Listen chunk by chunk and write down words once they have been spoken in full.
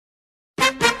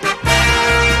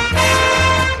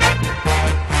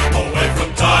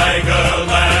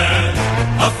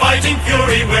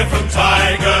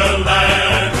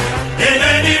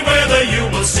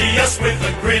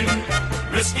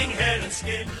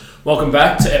Welcome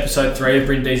back to episode 3 of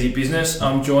Brindisi Business.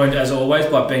 I'm joined as always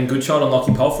by Ben Goodchild and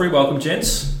Lockie Palfrey. Welcome,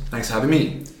 gents. Thanks for having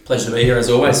me. Pleasure to be here as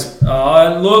always.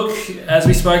 Look, as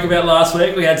we spoke about last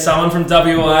week, we had someone from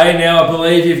WA. Now I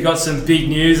believe you've got some big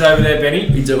news over there, Benny.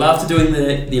 We do. After doing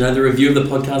the review of the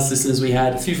podcast listeners, we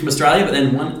had a few from Australia, but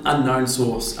then one unknown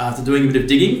source. After doing a bit of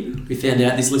digging, we found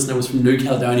out this listener was from New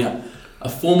Caledonia, a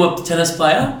former tennis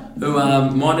player who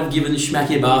might have given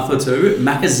Schmacky a bath or two.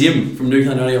 Macca Zim from New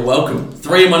Caledonia, welcome.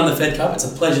 3-1 in the Fed Cup. It's a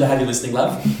pleasure to have you listening,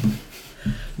 love.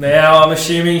 Now, I'm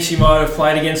assuming she might have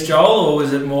played against Joel, or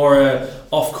was it more a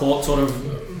off-court sort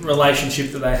of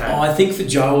relationship that they had? I think for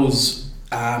Joel's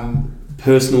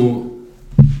personal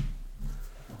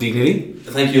Dignity.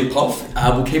 thank you, Pof.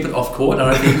 We'll keep it off-court.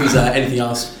 I don't think it was anything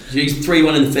else. She's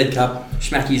 3-1 in the Fed Cup.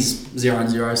 Schmacky's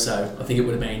 0-0, so I think it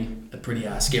would have been a pretty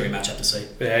scary matchup to see.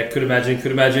 Yeah, could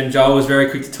imagine. Joel was very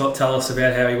quick to tell us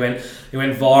about how he went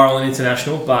viral and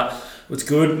international, but it's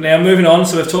good. Now, moving on,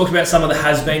 so we've talked about some of the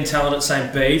has-been talent at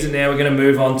St. Bede's, and now we're going to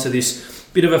move on to this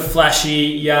bit of a flashy,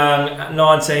 young,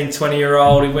 19,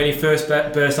 20-year-old. When he first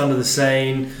burst onto the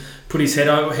scene, put his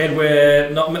head where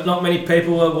not many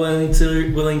people are willing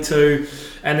to,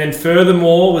 and then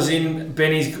furthermore was in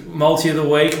Benny's multi of the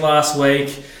week last week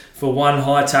for one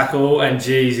high tackle, and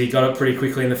geez, he got it pretty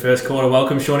quickly in the first quarter.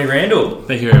 Welcome, Sean Randall.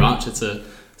 Thank you very much. It's a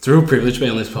real privilege to be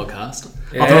on this podcast.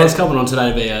 Yeah. I thought I was coming on today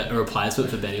to be a replacement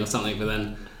for Benny or something, but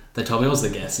then they told me I was the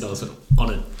guest and I was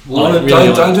honoured.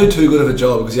 Don't do too good of a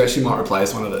job because you actually might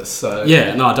replace one of us. So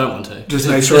yeah, no, I don't want to. Just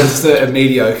make sure it's just a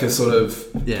mediocre sort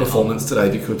of performance today,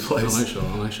 if you could, please.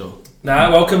 I'll make sure.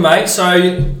 No, welcome, mate.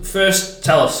 So first,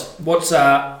 tell us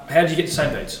how did you get to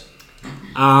St. Bede's?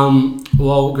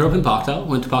 Well, grew up in Parkdale,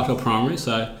 went to Parkdale Primary,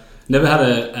 so never had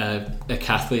a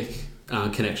Catholic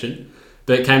connection,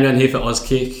 but came down here for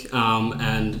Auskick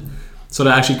and sort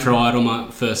of actually cried on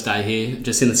my first day here,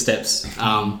 just in the steps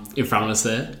in front of us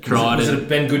there. Cried. Was it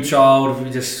Ben Goodchild who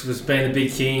just was being the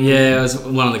big king? Yeah, it was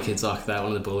one of the kids like that,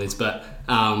 one of the bullies. But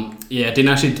didn't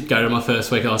actually go to my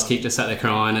first week. I was kicked, just sat there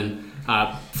crying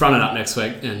and fronted up next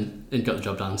week and got the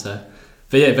job done. So,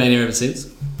 but yeah, been here ever since.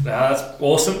 That's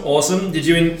awesome. Did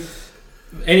you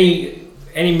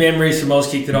any memories from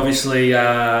Auskick that obviously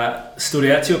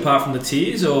stood out to you apart from the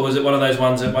tears, or was it one of those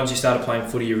ones that once you started playing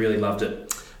footy you really loved it?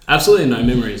 Absolutely no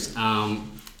memories,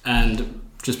 and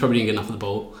just probably didn't get enough of the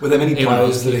ball. Were there many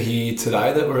players that are here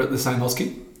today that were at the same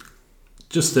Auskick?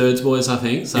 Just Thirds boys, I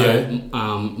think. So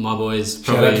my boys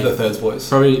probably shout out to the Thirds boys.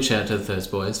 Probably shout out to the Thirds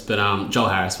boys, but Joel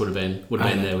Harris would have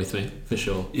been there with me for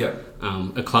sure. Yeah,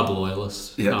 a club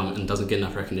loyalist. And doesn't get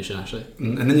enough recognition actually.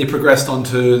 And then you progressed on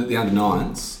to the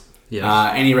under-9s.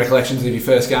 Yeah. Any recollections of your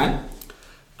first game?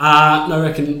 No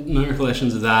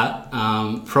recollections of that.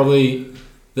 Probably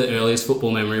the earliest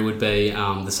football memory would be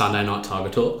the Sunday night Tiger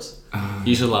Talks.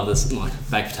 Used to love this, like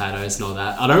baked potatoes and all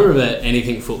that. I don't remember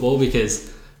anything football because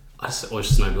I was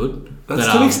just no good.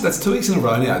 That's 2 weeks in a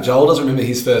row now. Joel doesn't remember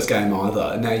his first game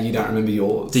either, and now you don't remember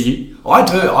yours. Do you? I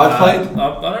do. I played.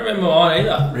 I don't remember mine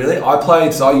either. Really?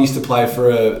 I used to play for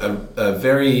a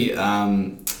very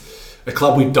a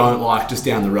club we don't like just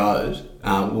down the road.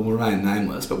 Will remain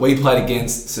nameless, but we played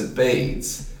against St.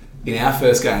 Bede's in our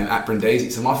first game at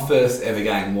Brindisi. So my first ever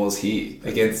game was here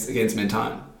against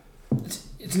Mentone.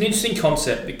 It's an interesting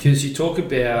concept because you talk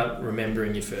about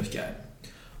remembering your first game.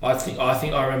 I think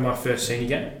I remember my first senior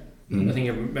game. I think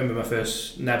I remember my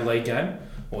first NAB League game,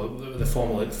 or the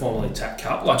formerly TAC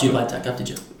Cup. Did you play TAC Cup, did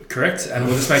you? Correct, and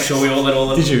we'll just make sure we all let all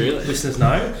the listeners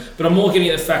know. But I'm more getting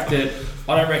at the fact that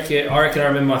I reckon I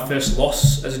remember my first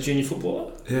loss as a junior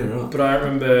footballer. Yeah, right. But I don't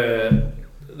remember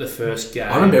the first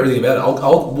game. I remember everything about it.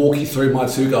 I'll walk you through my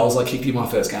 2 goals I kicked in my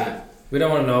first game. We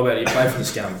don't want to know about it. You play for the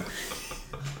scum.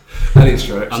 That is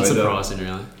true, actually. Unsurprising,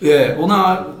 really. Yeah, well,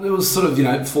 no, it was sort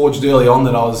of, forged early on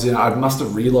that I was, I must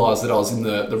have realised that I was in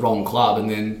the wrong club, and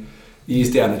then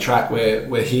years down the track,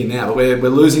 we're here now. But we're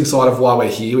losing sight of why we're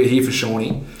here. We're here for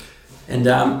Shawnee. And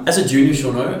as a junior,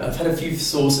 Shauno, I've had a few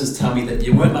sources tell me that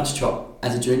you weren't much chop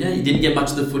as a junior. You didn't get much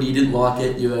of the footy, you didn't like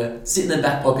it, you were sitting in the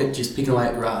back pocket just picking away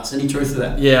at grass. Any truth to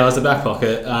that? Yeah, I was the back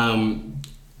pocket.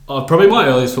 Probably my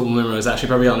earliest football memory was actually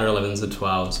probably under 11s and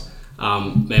 12s.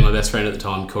 Me and my best friend at the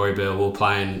time, Corey Bell, we were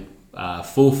playing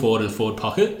full forward and forward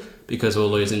pocket because we were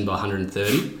losing by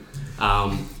 130.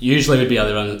 Usually we'd be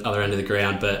other end of the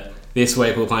ground, but this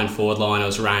week we were playing forward line, it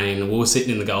was raining, we were sitting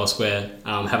in the goal square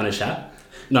having a chat.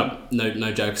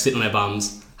 No joke, sitting on our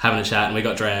bums, having a chat, and we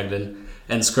got dragged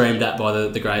and screamed at by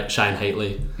the great Shane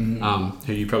Heatley,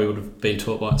 who you probably would have been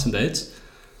taught by at St. Bede's.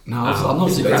 No, I'm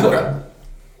not a grammar grab.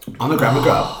 I'm a grammar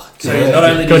grab. So not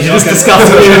only did he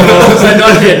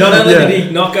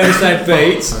not go to St.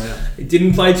 Bede's, He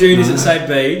didn't play juniors at St.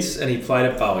 Bede's, and he played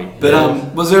at Bowie.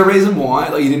 But was there a reason why?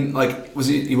 Like you didn't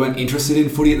you weren't interested in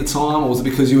footy at the time, or was it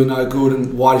because you were no good?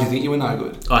 And why did you think you were no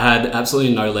good? I had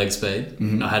absolutely no leg speed.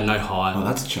 I had no height. Oh,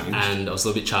 that's a change. And I was a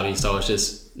little bit chubby, so I was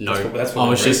just That's I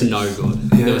was just no good.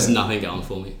 Yeah. There was nothing going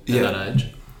for me at that age.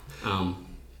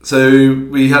 So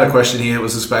we had a question here. It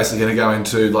was just basically going to go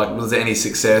into like, was there any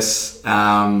success?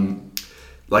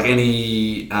 Like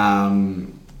any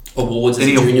awards as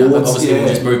any a junior? awards? Obviously, we'll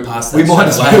just move past that. We might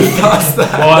just move past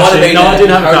that. Well, actually, no, I did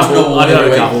have a couple. I did have a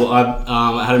Original couple.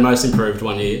 I had a most improved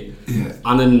one year. Yeah.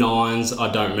 Under 9s,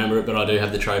 I don't remember it, but I do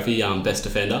have the trophy, best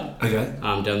defender. Okay.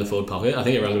 Down the forward pocket. I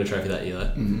think everyone got a trophy that year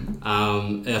though. Mm-hmm.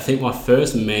 And I think my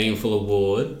first meaningful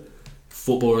award,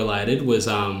 football related, was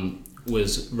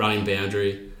running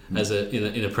boundary as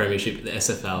in a premiership at the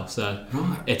SFL. So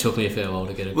it took me a fair while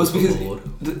to get a good award.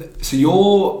 So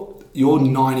you're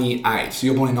 98. So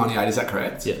you're born in 98. Is that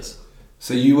correct? Yes.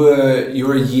 So you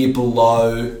were a year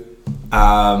below.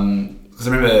 Because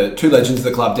I remember two legends of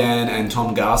the club, Dan and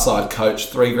Tom Garside, coached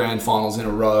 3 grand finals in a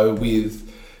row with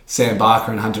Sam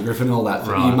Barker and Hunter Griffin and all that.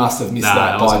 Right. You must have missed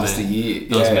that by just a year.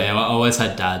 That was me. I always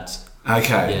had dads.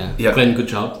 Okay. Yeah. Yep. Glenn, good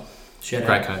job. Shout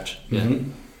Great out. coach. Yeah.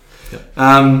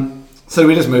 Mm-hmm. So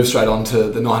we just move straight on to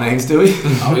the 19s, do we?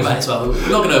 Oh, we might as well. We're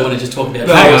not going to want to just talk about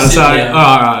Hang on, so,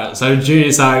 alright, so junior,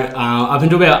 up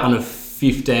until about under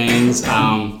 15s,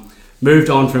 moved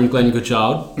on from Glenn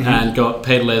Goodchild and got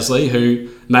Peter Leslie, who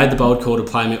made the bold call to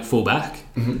play me at fullback.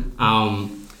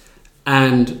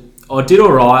 And I did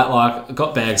alright, like, I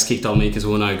got bags kicked on me because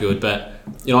we were no good, but,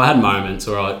 I had moments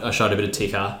where I showed a bit of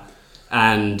ticker.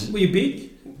 And were you big?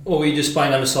 Or were you just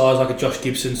playing undersized, like a Josh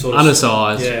Gibson sort of?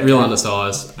 Undersized, Yeah, real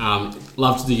undersized.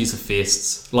 Loved to use the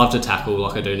fists. Loved to tackle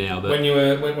like I do now. But when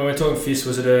we're talking fists,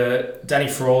 was it a Danny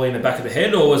Frawley in the back of the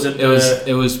head, or was it?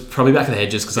 It was probably back of the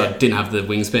head just because I didn't have the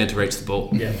wingspan to reach the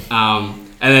ball. Yeah. And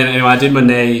then anyway, I did my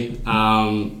knee.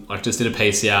 Just did a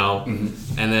PCL,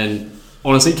 and then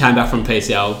honestly came back from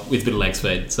PCL with a bit of leg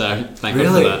speed. So thank God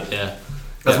for that. Yeah.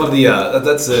 That's one of the.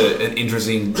 That's an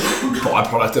interesting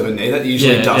byproduct of a knee that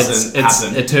usually doesn't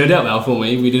happen. It turned out well for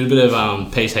me. We did a bit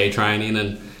of PT training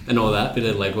and all that, bit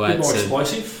of leg weights. A bit more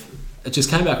explosive. It just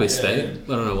came back with speed. I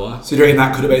don't know why. So do you reckon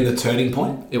that could have been the turning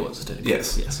point? It was a turning point.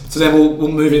 Yes. So then we'll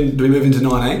move in. Do we move into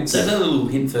 19s? So that's a little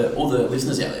hint for all the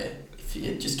listeners out there. If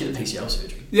you just get a PCL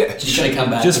surgery. Yeah. Just going to come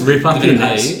back. Just rip up your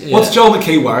knee. Yeah. What's Joel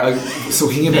McKee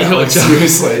talking about?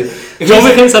 Seriously. Joel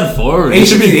McKee's had 4 already. He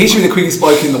should be the quickest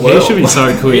bloke in the world. He should be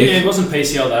so quick. Yeah, it wasn't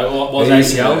PCL though. It was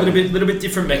ACL. A little bit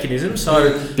different mechanism.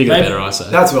 So bigger, better, I say.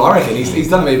 That's what I reckon. He's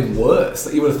done it even worse.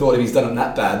 You would have thought if he's done it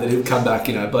that bad that he'd come back,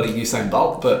 bloody Usain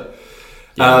Bolt. But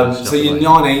so your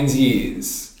 19s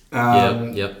years.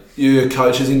 Yep. Your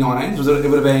coaches in 19s, it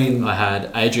would have been. I had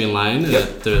Adrian Lane,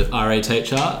 the RA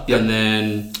teacher, and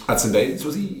then at St. Bede's,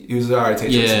 was he? He was the RA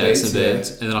teacher St. at St.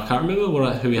 Bede's. And then I can't remember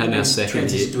who we had in our second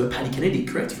year. Transitioned to a Paddy Kennedy,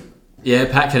 correct? Yeah,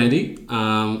 Pat Kennedy.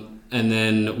 And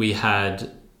then we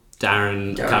had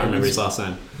Darren can't remember his last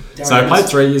name. So I played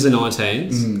 3 years in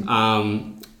 19s,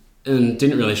 and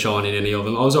didn't really shine in any of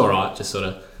them. I was alright, just sort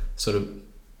of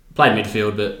played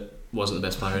midfield, but wasn't the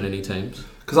best player in any teams.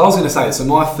 Because I was going to say, so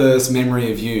my first memory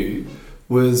of you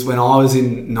was when I was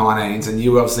in 19s, and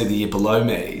you were obviously the year below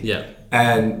me. Yeah.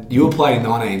 And you were playing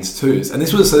 19s twos, and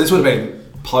this would have been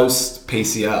post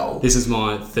PCL. This is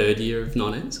my 3rd year of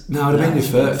 19s. No, it would have been your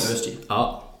first. year.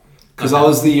 Oh. Because I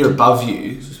was the year above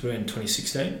you. This was in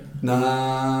 2016.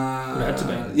 Nah. It had to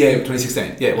be. Yeah,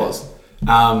 2016. Yeah, it was.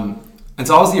 And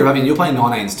so I was the year above you, and you're playing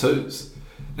 19s twos.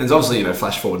 And it's obviously,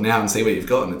 flash forward now and see where you've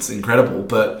got, and it's incredible.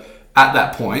 But at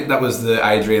that point, that was the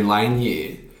Adrian Lane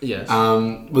year. Yes.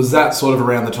 Was that sort of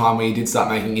around the time where you did start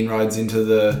making inroads into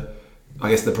the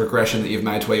progression that you've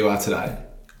made to where you are today?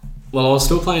 Well, I was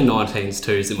still playing 19s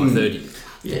twos in my 3rd year.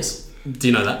 Yes. Do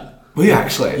you know that? Were you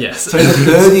actually? Yes. So in the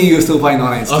 3rd year you were still playing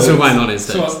 19s twos? I was still playing 19s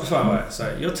twos.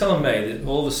 So you're telling me that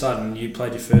all of a sudden you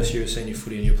played your first year of senior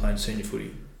footy and you're playing senior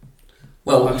footy?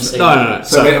 Well, No. So I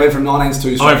went from 19s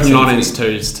twos. I went from 19s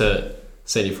twos to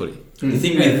senior footy. The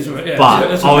thing with...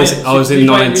 But I was in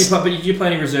 19s... But did you play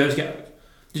any reserves? Did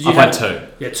you I played 2.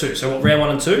 Yeah, 2. So what, round 1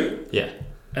 and 2? Yeah.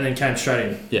 And then came straight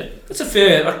in? Yeah. That's a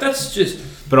fair... that's just...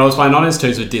 But I was playing 19s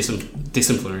twos with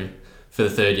disciplinary for the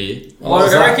 3rd year. Well,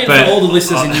 I reckon for all the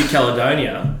listeners in New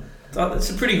Caledonia, that's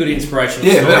a pretty good inspirational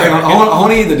story. But hang on, I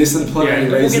want to hear the disciplinary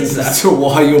reasons we'll as to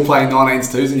why you were playing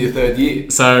 19s twos in your 3rd year.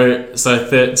 So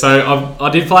I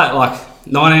did play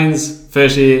 19s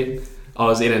first year. I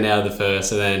was in and out of the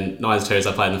first, and then 9s twos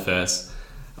I played in the first.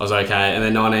 I was okay, and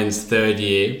then 19s 3rd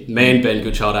year, me and Ben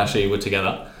Goodchild actually were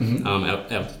together. Our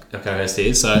co-host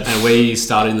here. So, and we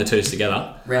started in the twos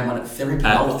together. Round 1 at Ferry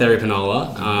Panola. At Ferry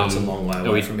Panola. That's a long way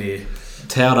away from here.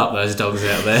 Towed up those dogs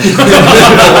out there.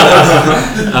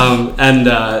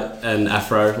 And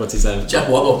Afro, what's his name? Jack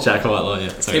Whitelaw. Jack Whitelaw, yeah.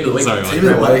 Sorry, Team of the week. Sorry, Team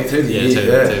of the week, team of the year. Team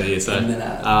of the year. So, And then,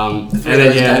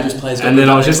 and then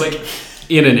I was just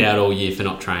in and out all year for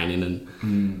not training,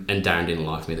 and Darren didn't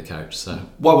like me, the coach. So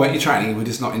why weren't you training? We're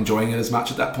just not enjoying it as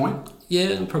much at that point.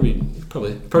 yeah, probably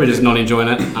just not enjoying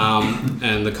it.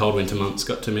 And the cold winter months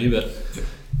got to me, but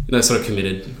sort of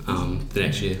committed the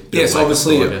next year. Yes,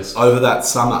 obviously over that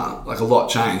summer, like a lot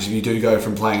changed. If you do go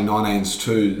from playing 19s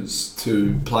twos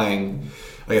to playing,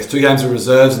 I guess, 2 games of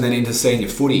reserves and then into senior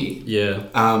footy. Yeah.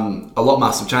 A lot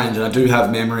must have changed, and I do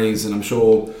have memories, and I'm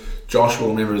sure Josh will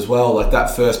remember as well. Like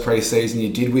that first pre-season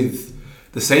you did with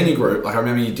the senior group. Like I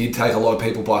remember you did take a lot of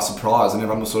people by surprise, and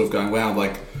everyone was sort of going, "Wow,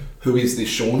 like who is this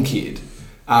Sean kid?"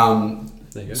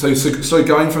 There you go. So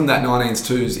going from that 19s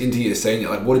twos into your senior,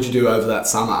 like what did you do over that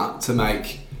summer to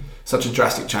make such a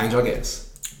drastic change? I guess.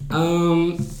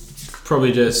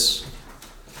 Probably just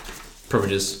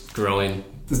growing.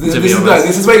 This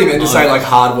is where you meant to say like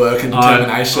hard work and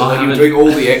determination. Like you were doing all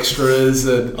the extras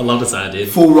and I'd love to say I did.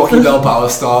 Full Rocky Balboa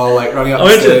style, like running up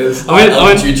the stairs. I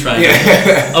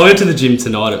went to the gym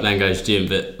tonight at Mango's gym,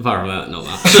 but apart from that, not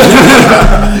much.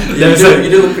 You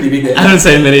do look pretty big there. I haven't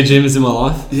seen many gyms in my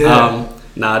life. Yeah.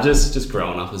 Just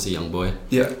growing up as a young boy.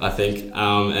 Yeah. I think.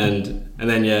 And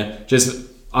then just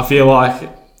I feel like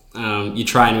you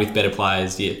train with better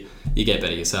players, you get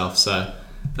better yourself. So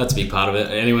that's a big part of it.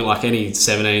 Anyone like any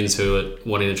 17s who are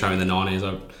wanting to train in the 90s,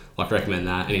 I recommend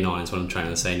that. Any 90s wanting to train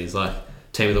in the seniors, like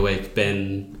Team of the Week,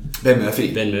 Ben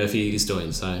Murphy is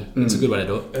doing. So it's a good way to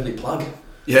do it. Early plug.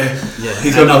 Yeah.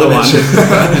 He's got another one. mention.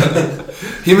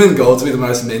 Him and Gold to be the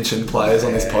most mentioned players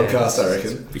on this podcast, I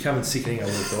reckon. It's becoming sickening, I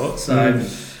would have thought. So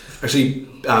actually,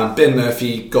 Ben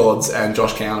Murphy, Gods, and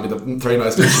Josh Cowan are the 3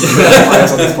 most mentioned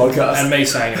players on this podcast. And me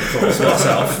saying it, of course,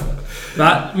 myself.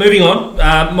 But moving on,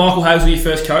 Michael Hazel, your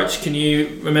first coach. Can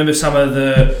you remember some of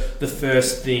the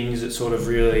first things that sort of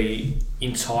really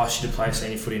enticed you to play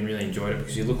senior footy and really enjoyed it?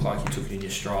 Because you look like you took it in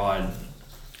your stride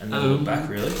and then look back,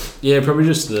 really. Yeah, probably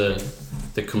just the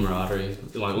camaraderie,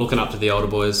 like looking up to the older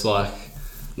boys, like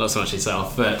not so much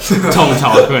yourself, but Tom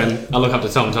Tarquin. I look up to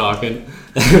Tom Tarquin.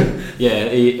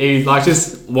 he like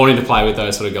just wanting to play with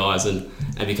those sort of guys and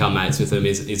become mates with them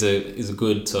is a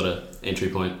good sort of entry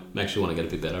point. Makes you want to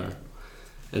get a bit better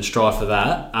and strive for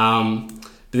that.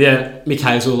 But yeah, Mick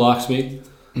Hazel likes me.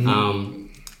 I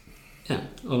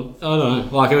don't know.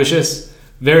 Like it was just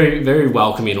very, very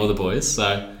welcoming, all the boys.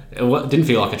 So it didn't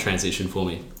feel like a transition for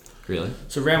me, really.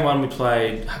 So round 1 we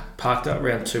played Parked Up.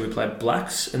 Round 2 we played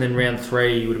Blacks, and then round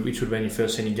 3, which would have been your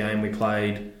first senior game, we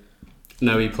played.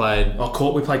 No, we played.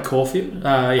 We played Caulfield.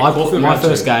 Caulfield. My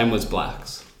first game was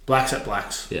Blacks. Blacks at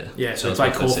Blacks. Yeah. So we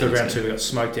played Caulfield round 2. We got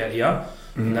smoked out here.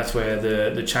 And that's where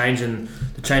the change in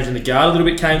the guard a little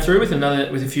bit came through with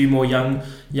a few more young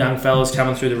fellas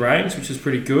coming through the ranks, which was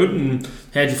pretty good. And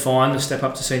how'd you find the step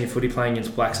up to senior footy playing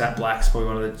against Blacks at Blacks? Probably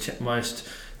one of the most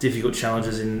difficult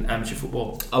challenges in amateur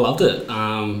football. I loved it.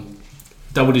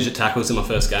 Double-digit tackles in my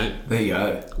first game. There you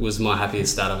go. Was my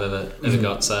happiest stat I've ever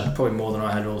got. So probably more than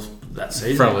I had all that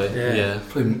season. Probably, yeah.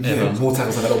 More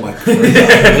tackles I've had all my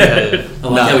career. I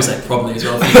like how we say probably as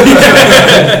well.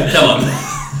 Come on.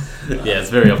 Yeah, it's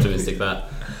very optimistic that.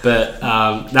 But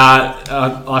I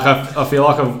feel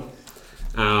like I've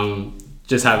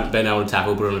just haven't been able to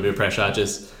tackle, put on a bit of pressure.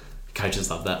 Just coaches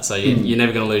love that. So you're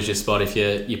never going to lose your spot if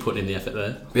you're putting in the effort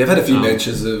there. We have had a few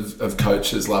mentions of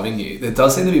coaches loving you. There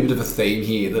does seem to be a bit of a theme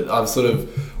here that I've sort of,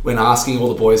 when asking all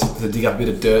the boys to dig up a bit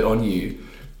of dirt on you,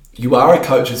 you are a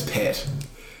coach's pet.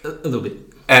 A little bit.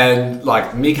 And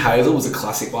like Mick Hazel was a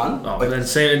classic one. I don't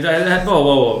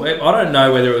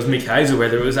know whether it was Mick Hazel,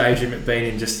 whether it was Adrian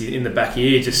McBean in the back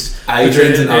year. Just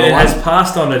Adrian's another it one. has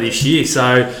passed on to this year,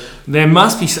 so there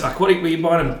must be like. What are you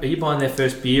buying? Are you buying their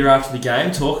first beer after the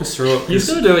game? Talk us through it. You've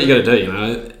got to do what you got to do. You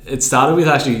know, it started with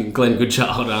actually Glenn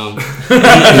Goodchild.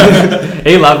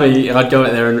 He loved me. I'd go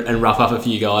out there and rough up a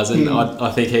few guys, and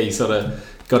I think he sort of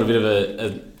got a bit of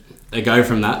a go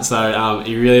from that. So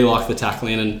he really liked the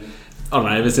tackling and. I don't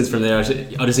know, ever since from there, I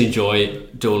just enjoy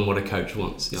doing what a coach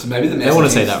wants. You know? So maybe the message want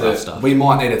to see is that rough stuff. We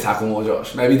might need to tackle more,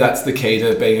 Josh. Maybe that's the key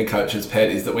to being a coach's pet,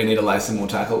 is that we need to lay some more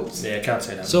tackles. Yeah, can't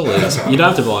say that. It's all it is. You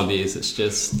don't have to buy beers, it's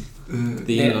just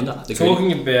the in and under.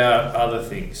 Talking about other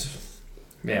things.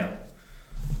 Now,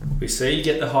 we see you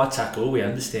get the high tackle, we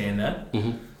understand that.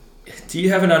 Mm-hmm. Do you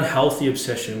have an unhealthy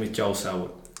obsession with Joel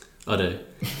Selwood? I do.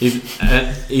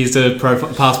 He's a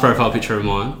past profile picture of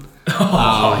mine.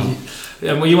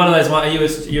 Yeah, were you one of those ones?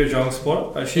 You're a Geelong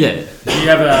supporter, I assume? Yeah.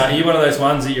 Are you one of those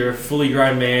ones that you're a fully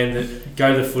grown man that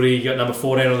go to the footy, you got number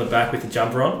 14 on the back with the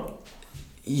jumper on?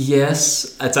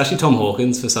 Yes, it's actually Tom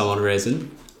Hawkins for some odd reason,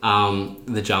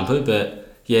 the jumper.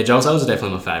 But yeah, Joel Selwood's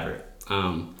definitely my favourite.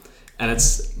 And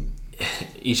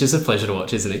he's just a pleasure to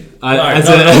watch, isn't he? As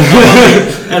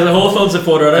a Hawthorn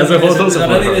supporter, I don't think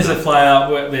there's a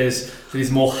player that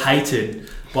is more hated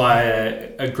by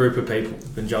a group of people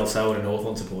than Joel Selwood and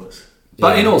Hawthorn supporters.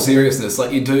 But in all seriousness,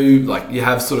 you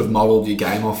have sort of modelled your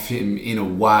game off him in a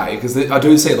way, because I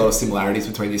do see a lot of similarities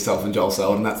between yourself and Joel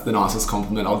Selwood, and that's the nicest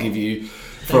compliment I'll give you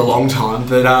for a long time.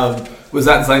 But was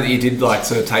that something that you did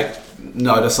sort of take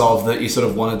notice of, that you sort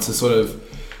of wanted to sort of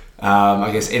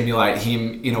emulate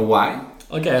him in a way?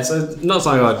 I guess it's not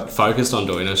something I'd focused on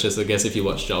doing. It's just, I guess, if you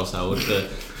watch Joel Selwood the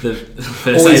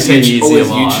first 10 years of your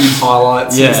life, YouTube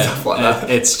highlights and stuff like that.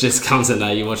 It's just comes in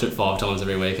there. You watch it 5 times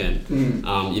every weekend.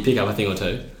 You pick up a thing or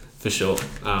two for sure.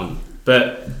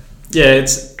 But yeah,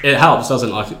 it helps,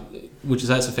 doesn't it? Would you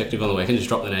say it's effective on the weekend? Just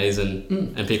drop the knees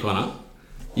and pick one up.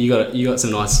 You got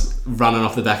some nice running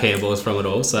off the back handballs from it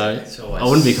all, so I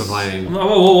wouldn't be complaining.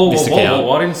 Mr. Cowan.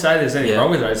 I didn't say there's anything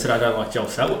wrong with it. I said I don't like Joel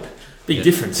Selwood. Big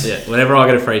difference. Yeah, whenever I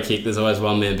get a free kick, there's always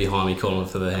one man behind me calling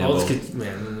for the handball.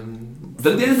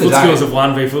 But at the end of the foot day, skills of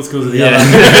one v foot skills of the other.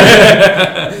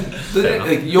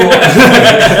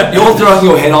 You're throwing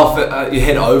your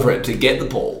head over it to get the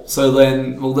ball. So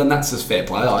then that's just fair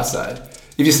play, I say.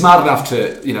 If you're smart enough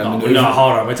to, manoeuvre. No,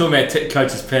 hold on. We're talking about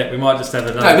coach's pet. We might just have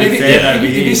another.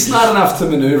 If you're smart enough to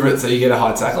manoeuvre it so you get a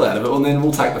high tackle out of it, well, then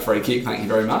we'll take the free kick. Thank you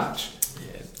very much.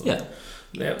 Yeah.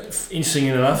 Now, interesting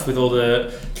enough, with all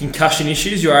the concussion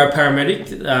issues, you are a paramedic.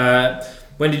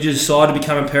 When did you decide to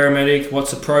become a paramedic?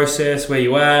 What's the process? Where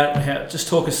you at? Just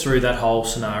talk us through that whole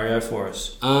scenario for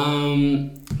us.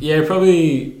 Probably.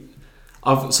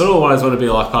 I've sort of always wanted to be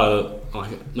part of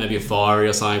maybe a fiery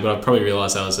or something, but I probably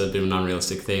realised that was a bit of an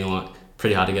unrealistic thing,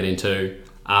 pretty hard to get into.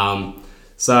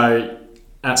 So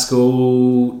at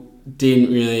school,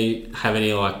 didn't really have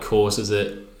any courses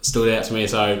that stood out to me.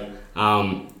 So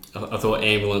I thought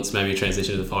ambulance, maybe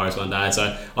transition to the fires one day.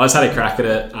 So I just had a crack at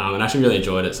it and actually really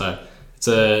enjoyed it. So it's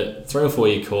a 3 or 4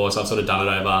 year course. I've sort of done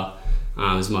it over.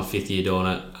 This is my 5th year doing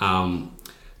it.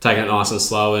 Taking it nice and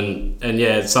slow, and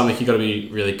yeah, it's something you've got to be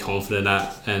really confident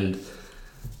at and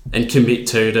commit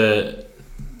to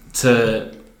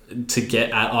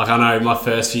get at. I know my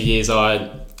first few years I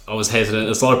was hesitant.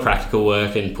 There's a lot of practical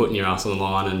work and putting your ass on the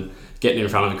line and getting in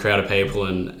front of a crowd of people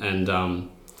and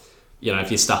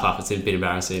if you stuff up, it's a bit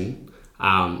embarrassing.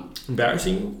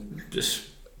 Embarrassing? Just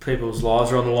people's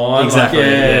lives are on the line. Exactly.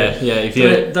 If you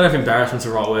don't know if embarrassment's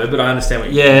the right word, but I understand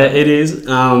what you mean. Yeah, it is.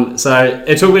 So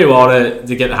it took me a while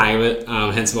to get the hang of it.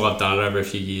 Hence why I've done it over a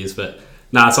few years. But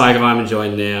it's something I'm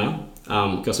enjoying now.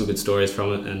 Got some good stories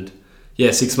from it, and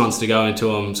 6 months to go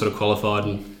until I'm sort of qualified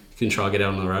and can try and get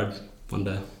out on the road one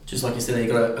day. Just like you said,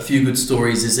 you've got a few good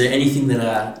stories. Is there anything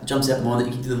that jumps out in mind that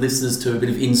you can give the listeners to a bit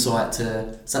of insight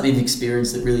to something you've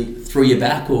experienced that really threw you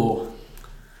back, or?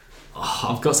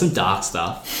 I've got some dark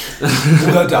stuff.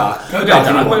 We'll go dark. Go dark.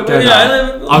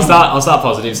 I'll start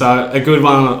positive. So a good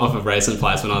one off a recent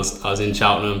place when I was in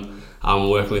Cheltenham,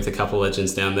 working with a couple of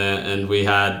legends down there, and we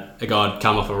had a guy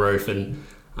come off a roof and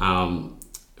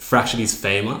fractured his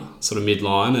femur, sort of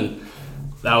midline, and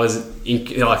that was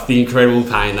the incredible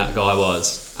pain that guy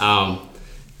was.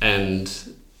 And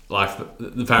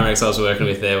the paramedics I was working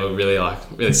with there were really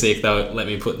sick. They would let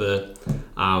me put the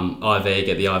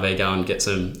get the IV going, get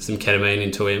some ketamine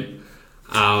into him.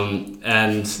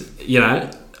 And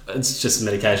it's just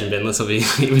medication, Ben. Let's not be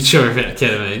immature about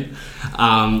ketamine.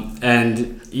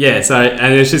 And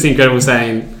it's just incredible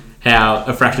seeing how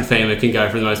a fractured femur can go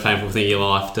from the most painful thing in your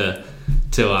life to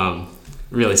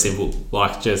really simple,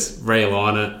 just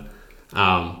realign it.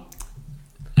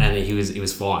 And he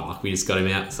was fine. We just got him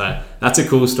out. So that's a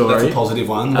cool story. That's a positive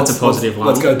one. Let's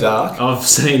go dark. I've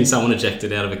seen someone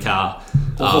ejected out of a car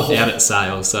out at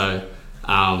Sale. So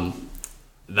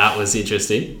that was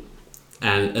interesting.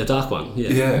 And a dark one.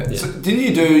 Yeah. So didn't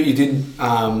you did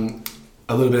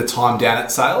a little bit of time down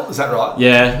at Sale? Is that right?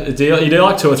 Yeah. You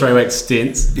do 2 or 3 week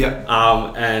stints. Yeah.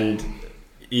 And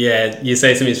you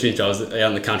see some interesting jobs out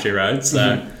on the country road. So.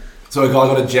 Mm-hmm. So a guy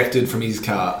got ejected from his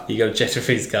car. He got ejected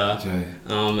from his car. Okay.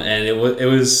 And it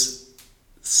was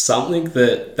something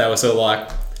that they were sort of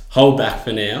hold back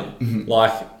for now. Mm-hmm.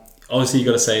 Obviously you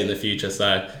got to see it in the future.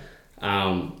 So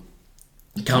come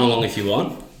along if you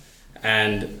want.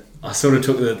 And I sort of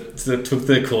took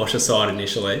the cautious side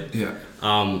initially. Yeah.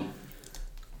 And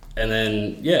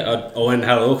then I went and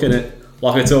had a look at it.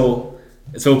 It's all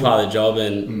part of the job,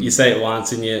 and you see it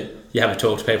once and you have a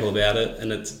talk to people about it,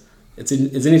 and it's it's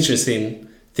an interesting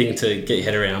thing to get your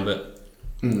head around, but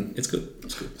it's good.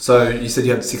 It's good. So you said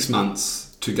you had 6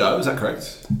 months to go, is that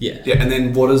correct? Yeah. Yeah, and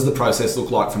then what does the process look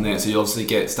like from there? So you obviously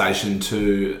get stationed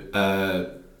to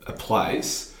a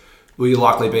place. Will you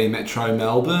likely be in Metro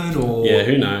Melbourne or? Yeah,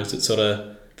 who knows? It's sort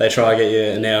of, they try to get you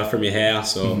an hour from your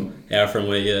house or an hour from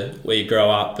where you grow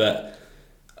up, but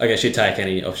I guess you take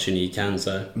any opportunity you can.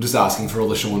 So I'm just asking for all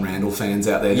the Sean Randall fans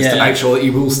out there, just to make sure that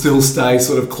you will still stay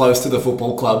sort of close to the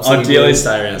football club. So ideally,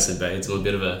 stay around St. Bede's. I'm a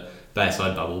bit of a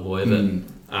Bayside bubble boy, but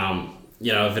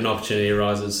if an opportunity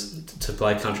arises to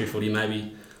play country footy,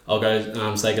 maybe I'll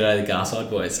go say good day to the Garside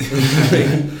boys.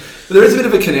 There is a bit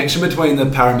of a connection between the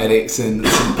paramedics and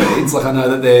St. Bede's. Like I know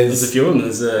that there's a few of them.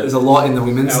 There's a lot in the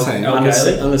women's team. Under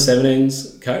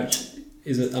 17s coach.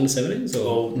 Is it under 17s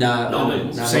or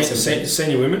no?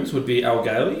 Senior women's would be Al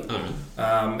Gailey.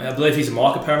 I believe he's a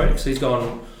Micah paramedic, so he's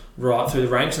gone right through the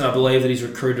ranks, and I believe that he's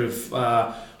recruited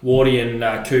Wardy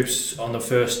and Coops on the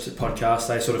first podcast.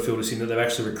 They sort of filled us in that they've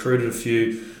actually recruited a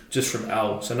few just from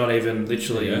Al, so not even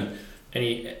literally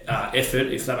any effort,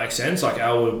 if that makes sense. Like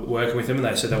Al were working with them, and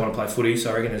they said they want to play footy, so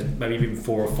I reckon there's maybe even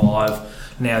 4 or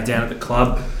 5 now down at the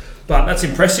club. But that's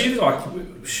impressive. Like,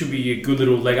 should be a good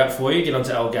little leg up for you. Get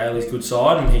onto Al Gailey's good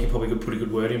side, and he can probably put a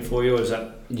good word in for you. Or is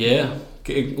that? Yeah,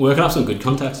 working up some good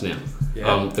contacts now.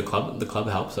 Yeah. The club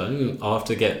helps. So I'll have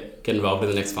to get involved in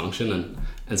the next function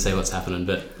and see what's happening.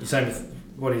 But you're saying,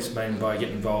 what do you mean by get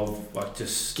involved? Like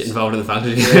just get involved in the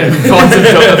function.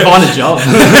 Find a job.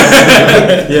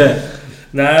 Yeah.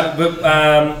 No, but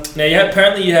now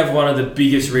apparently you have one of the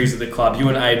biggest rigs at the club. You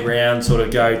and Abe Brown sort of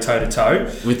go toe to toe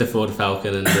with the Ford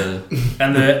Falcon and the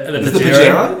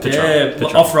Pajero. Yeah,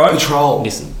 off road Patrol.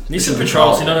 Nissan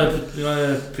Patrol. So you're not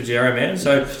a Pajero man.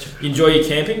 So you enjoy your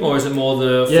camping, or is it more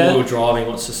the 4-wheel driving?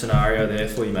 What's the scenario there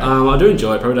for you, mate? I do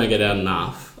enjoy it. Probably don't get out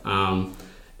enough.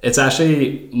 It's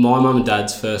actually my mum and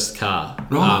dad's first car.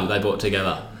 Right. They bought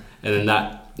together, and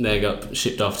then they got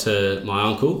shipped off to my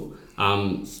uncle.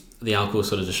 The uncle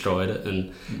sort of destroyed it,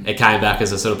 and it came back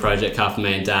as a sort of project car for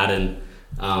me and dad. And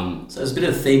so there's a bit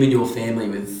of a theme in your family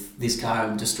with this car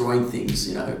and destroying things.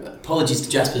 You know, apologies to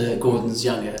Jasper Gordon's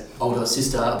older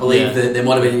sister. I believe that there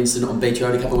might have been an incident on Beach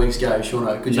Road a couple of weeks ago. Sean,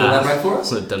 could you elaborate for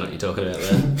us? I don't know what you're talking about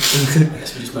there. I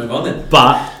guess we just move on then.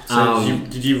 But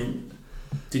did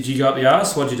you go up the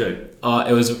arse? What'd you do?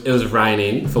 It was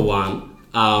raining for one.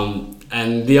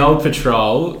 And the old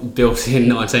Patrol, built in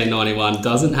 1991,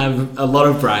 doesn't have a lot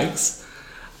of brakes.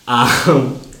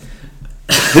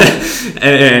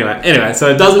 Anyway, so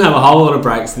it doesn't have a whole lot of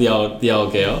brakes, the old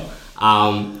girl.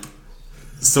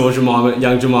 Saw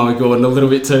young Jemima Gordon a little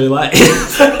bit too late.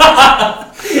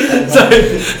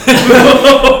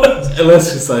 So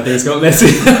let's just say things got messy.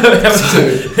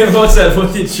 What's that?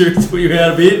 What the insurance put you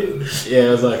out a bit? Yeah,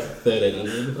 it was like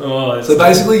 1,300. Oh, so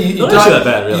basically, you don't that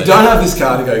bad, really. You don't have this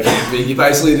car to go camping. You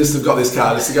basically just have got this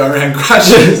car just to go around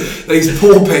crashing these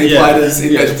poor P-platers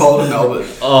in metropolitan Melbourne.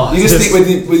 Oh, you just think with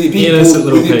your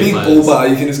big bull bar,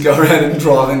 you can just go around and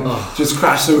drive and just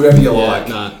crash through whoever you like.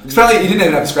 No. Apparently, you didn't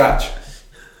even have a scratch.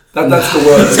 That's the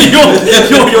worst.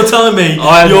 So you're telling me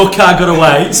your car got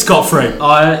away scot-free?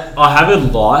 I have a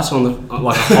light on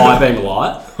like a high beam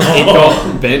light. It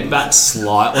got bent back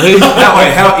slightly.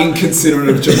 How inconsiderate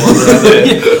of Jemima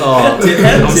out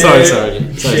there. I'm sorry.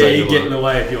 Sorry, getting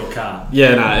away with your car.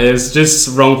 Yeah, no, it was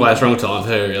just wrong place, wrong time for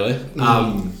her, really.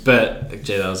 But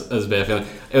gee, that was a bad feeling.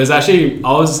 It was actually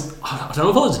I don't know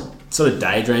if I was sort of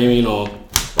daydreaming or.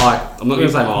 Like, I'm not going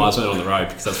to say my eyes went on the road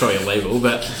because that's probably illegal,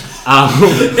 but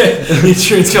the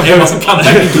insurance company doesn't come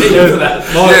back and get you for that.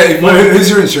 Who's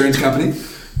your insurance company?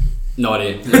 No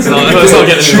idea. Let's not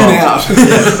get them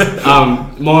involved.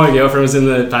 Out. My girlfriend was in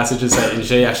the passenger seat and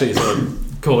she actually sort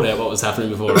of called out what was happening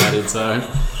before I did, so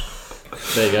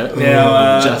there you go.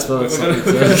 Now, Jasper,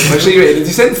 actually, did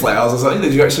you send flowers or something?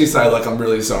 Did you actually say, like, I'm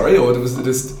really sorry, or was it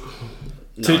just...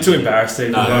 Too embarrassed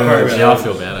to. I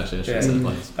feel bad actually.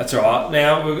 That's all right.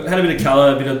 Now we've had a bit of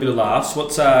colour, a bit of laughs.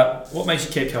 What makes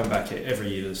you keep coming back every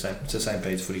year to St.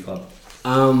 Bede's Footy Club?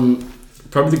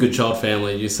 Probably the Goodchild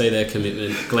family. You see their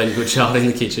commitment. Glenn Goodchild in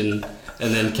the kitchen,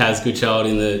 and then Kaz Goodchild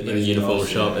in the uniform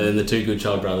shop, and then the two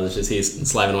Goodchild brothers just here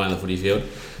slaving away on the footy field.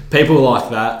 People like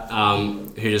that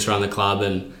who just run the club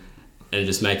and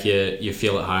just make you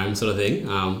feel at home, sort of thing.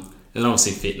 And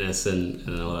obviously fitness and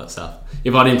all that stuff.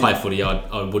 If I didn't play footy,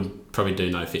 I would probably do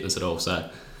no fitness at all. So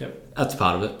that's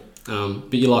part of it.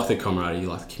 But you like the camaraderie, you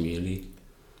like the community.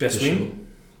 Best win? Sure.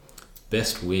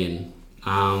 Best win.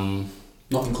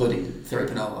 Not including 3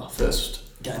 Penola, first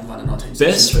game won in 1962.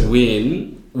 Best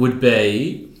win would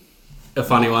be a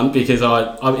funny one because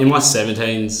I in my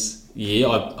 17s year,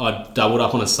 I doubled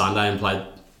up on a Sunday and played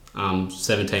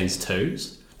 17s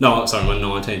twos. No, sorry, my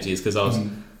 19s years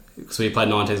because we played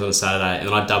 19s on a Saturday and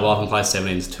then I'd double up and play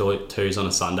 17s twos on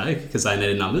a Sunday because they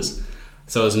needed numbers.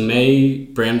 So it was me,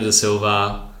 Brandon De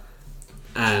Silva,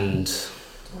 and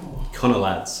Connor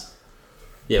Lads.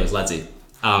 Yeah, it was Ladsy.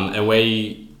 And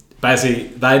we basically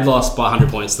they'd lost by 100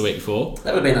 points the week before.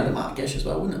 That would have been under Mark Gesh as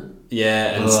well, wouldn't it?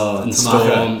 Yeah, and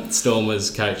Storm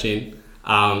was coaching.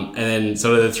 And then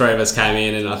sort of the three of us came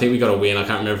in and I think we got a win. I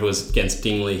can't remember if it was against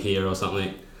Dingley here or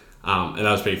something. And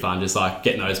that was pretty fun, just like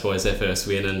getting those boys their first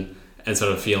win and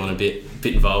sort of feeling a bit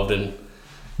involved, and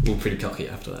we were pretty cocky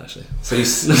after that actually. So you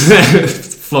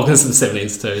flocking some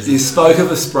 17s twos. You spoke of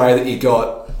a spray that you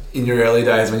got in your early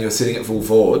days when you were sitting at full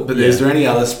forward, but is there any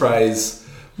other sprays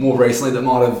more recently that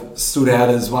might have stood out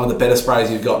as one of the better sprays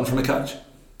you've gotten from a coach?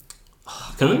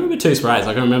 I can remember two sprays.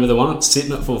 I can remember the one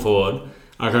sitting at full forward.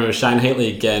 I can remember Shane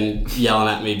Heatley again yelling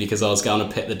at me because I was going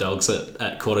to pet the dogs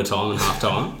at quarter time and half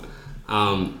time.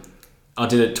 I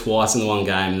did it twice in the one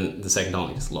game, and the second time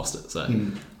I just lost it. So I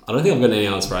don't think I've got any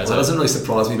other sprays. Well, it doesn't really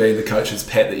surprise me being the coach's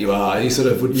pet that you are. You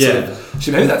sort of would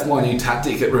actually, maybe that's my new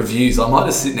tactic at reviews. I might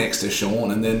just sit next to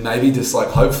Sean and then maybe just like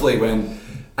hopefully when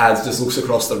Ads just looks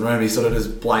across the room, he sort of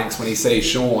just blanks when he sees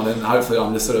Sean, and hopefully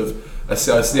I'm just sort of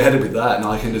associated with that and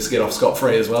I can just get off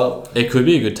scot-free as well. It could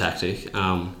be a good tactic.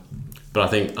 But I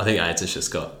think AIDS has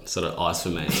just got sort of eyes for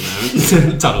me,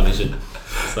 you know? Tunnel vision.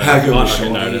 So how good was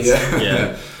Sean?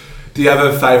 Yeah. Do you have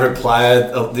a favourite player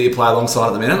that you play alongside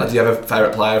at the minute? Like, do you have a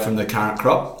favourite player from the current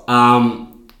crop?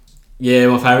 Yeah,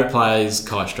 my favourite player is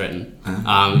Kai Stretton.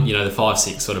 You know, the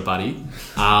 5'6" sort of buddy.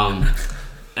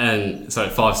 And so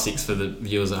 5'6" for the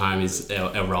viewers at home is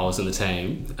our roles in the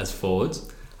team as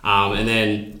forwards. And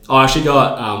then I actually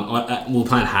got, we were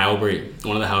playing Hailbury,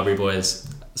 one of the Hailbury boys,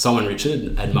 Simon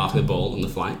Richard, had marked the ball on the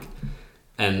flank.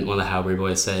 And one of the Hailbury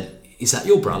boys said, "Is that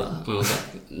your brother?" And I was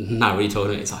like, "No, what are you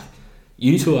talking about?" He's like,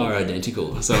 "You two are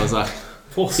identical." So I was like,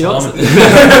 poor Simon.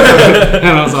 And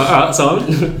I was like, "All right,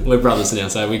 Simon, we're brothers now."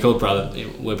 So we're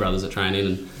brothers at training,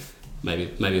 and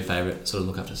maybe a favourite, sort of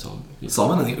look up to Simon. Yeah.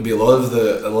 Simon, I think, would be a lot of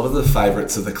the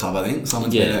favourites of the club. I think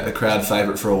Simon's been a crowd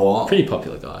favourite for a while. Pretty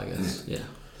popular guy, I guess. Yeah.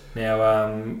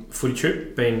 Now, footy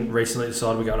trip, been recently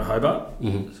decided we're going to Hobart,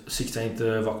 16th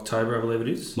of October, I believe it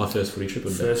is. My first footy trip.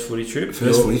 First footy trip.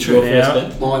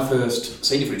 My first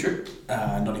senior footy trip,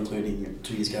 not including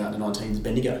 2 years ago under 19s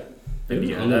Bendigo. That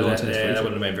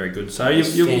wouldn't have been very good. So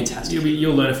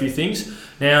you'll learn a few things.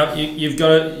 Now you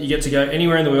get to go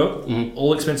anywhere in the world,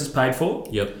 all expenses paid for.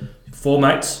 Yep. 4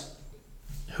 mates.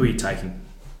 Who are you taking?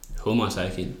 Who am I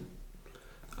taking?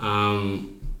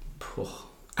 And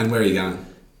where are you going?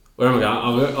 Where am I going?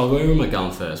 I'll go where am I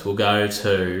going first. We'll go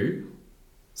to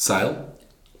Sale.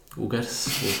 We'll go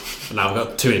to... No, I've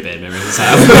got too many bad memories of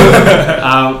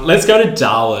Sale. Let's go to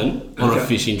Darwin on a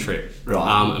fishing trip. Right.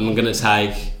 And I'm going to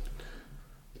take...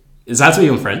 Does that have to be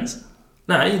on friends?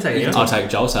 No, you can take it. I'll take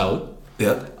Joel Selwood.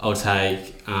 Yep. I'll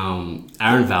take Aaron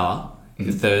Valor,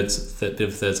 bit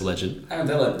of thirds legend. Aaron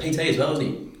Valor, PT as well, isn't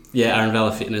he? Yeah, Aaron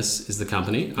Valor Fitness is the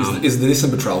company. Is the Nissan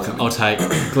Patrol company? I'll take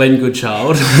Glenn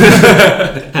Goodchild.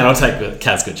 And I'll take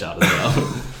Kaz Goodchild as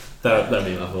well. That'd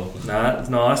be my fault. No,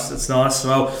 it's nice.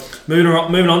 Well,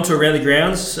 moving on to around the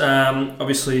grounds.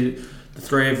 Obviously, the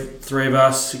three of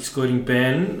us, excluding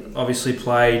Ben, obviously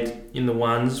played in the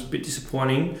ones. A bit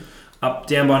disappointing. Up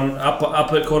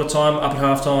at quarter time, up at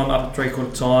half time, up at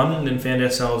 3/4 time, and then found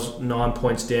ourselves 9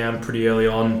 points down pretty early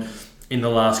on in the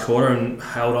last quarter and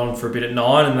held on for a bit at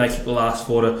 9, and they kicked the last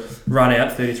 4 to run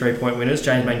out 33-point winners.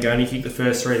 James Mangoni kicked the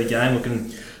first 3 of the game,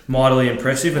 looking mightily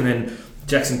impressive, and then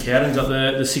Jackson Cowden got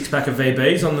the 6-pack of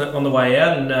VBs on the way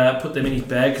out and put them in his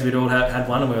bag because we'd all had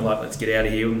one, and we were like, let's get out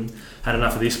of here and had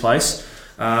enough of this place.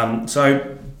 Ones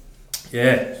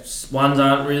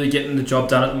aren't really getting the job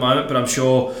done at the moment, but I'm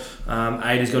sure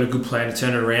Ada's got a good plan to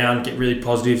turn it around, get really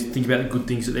positive, think about the good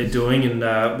things that they're doing, and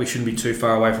we shouldn't be too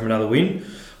far away from another win.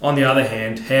 On the other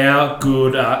hand, how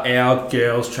good are our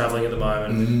girls travelling at the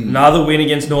moment? Another win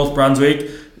against North Brunswick.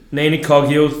 Nina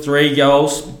Coghill, 3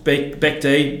 goals. Beck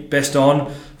D, best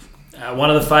on.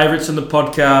 One of the favourites in the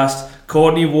podcast.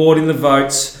 Courtney Ward in the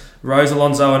votes. Rose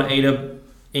Alonso and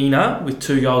Ina with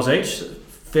 2 goals each.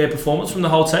 Fair performance from the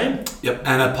whole team. Yep,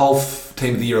 and a Polf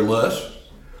Team of the Year alert.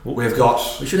 We've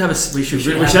got. We should have a special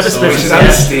sound.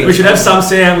 We should have some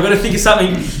sound. We've got to think of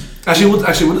something. Actually,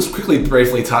 we'll just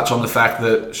briefly touch on the fact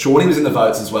that Shorty was in the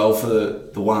votes as well for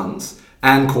the ones,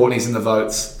 and Courtney's in the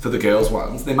votes for the girls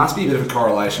ones. There must be a bit of a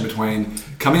correlation between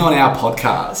coming on our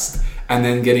podcast and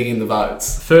then getting in the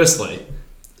votes. Firstly,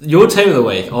 Your team of the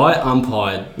week, I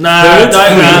umpired.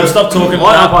 Stop talking.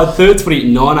 I umpired thirds footy at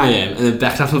 9 a.m. and then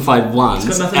backed up and played ones,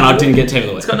 and I didn't get team of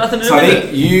the week. It's got nothing to do So I with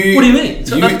think it. What do you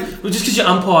mean? Well, just because you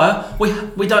umpire,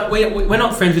 we're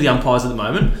not friends with the umpires at the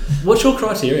moment. What's your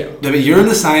criteria? No, but you're in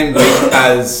the same week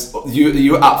as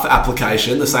you're up for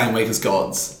application the same week as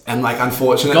Gods, and like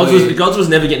unfortunately, Gods was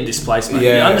never getting displaced, mate.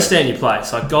 Yeah. You understand your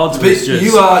place. Like Gods but was just.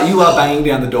 you are banging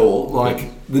down the door.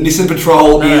 Like the Nissan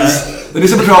Patrol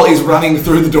is running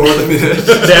through the door at the minute,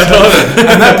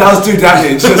 and that does do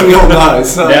damage, as we all know.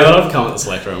 So Yeah, but I've come at the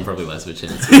selector, I'm probably less of a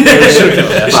chance.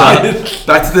 but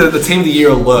back to the team of the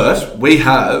year alert. We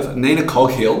have Nina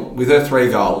Coghill with her 3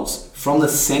 goals from the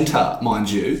centre,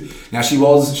 mind you. Now she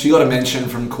got a mention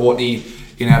from Courtney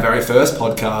in our very first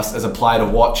podcast as a player to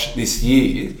watch this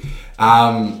year.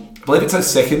 I believe it's her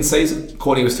second season,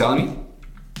 Courtney was telling me.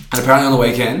 And apparently on the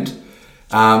weekend,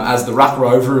 as the ruck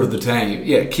rover of the team,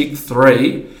 kicked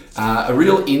 3. A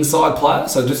real inside player,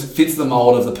 so just fits the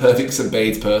mould of the perfect St.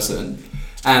 Bede's person.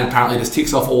 And apparently just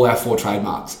ticks off all our 4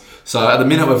 trademarks. So at the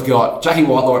minute we've got Jackie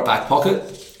Whitelaw at back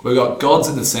pocket, we've got Gods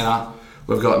in the centre,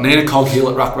 we've got Nina Coghill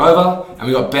at ruck rover, and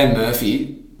we've got Ben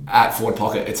Murphy at forward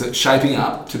pocket. It's shaping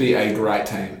up to be a great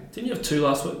team. Didn't you have 2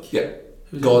 last week? Yeah,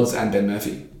 Gods and Ben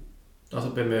Murphy. I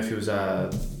thought Ben Murphy was.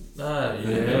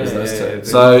 It was those two.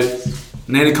 So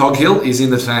Nina Coghill is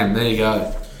in the team. There you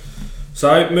go.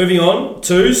 So moving on,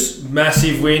 2s,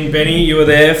 massive win. Benny, you were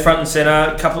there, front and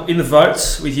centre, couple in the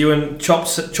votes with you and Chop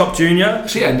Junior.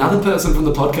 Actually, another person from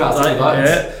the podcast in the votes.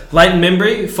 Yeah. Leighton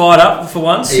Membry, fired up for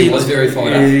once. He was very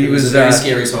fired up. It was a very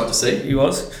scary sight to see. He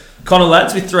was. Connor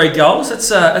Lads with 3 goals.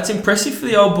 That's impressive for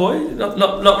the old boy.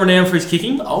 Not renowned for his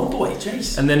kicking. The old boy,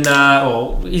 jeez. And then,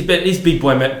 he's big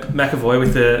boy McAvoy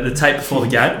with the tape before the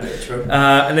game. Yeah, true.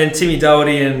 And then Timmy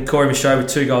Doherty and Corey Michaud with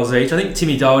 2 goals each. I think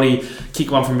Timmy Doherty kicked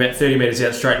one from about 30 metres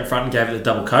out straight in front and gave it the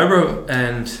double cobra.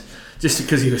 And just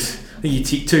because he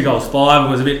ticked 2 goals 5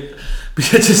 and was a bit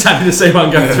just happy to see one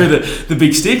go through the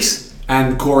big sticks.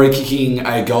 And Corey kicking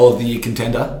a goal of the year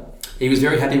contender. He was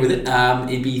very happy with it.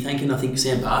 He'd be thanking, I think,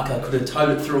 Sam Barker could have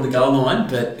towed it through the goal line,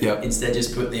 but instead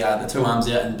just put the 2 arms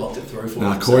out and blocked it through for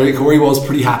him. Corey was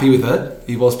pretty happy with it.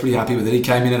 He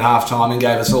came in at half time and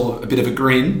gave us all a bit of a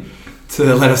grin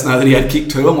to let us know that he had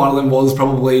kicked 2, and one of them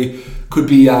could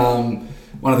be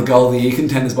one of the goal of the year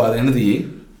contenders by the end of the year.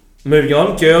 Moving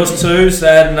on, girls 2s, they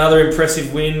had another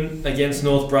impressive win against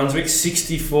North Brunswick,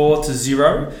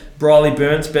 64-0. Briley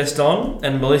Burns best on,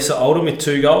 and Melissa Oldham with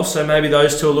 2 goals. So maybe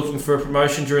those 2 are looking for a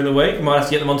promotion during the week. We might have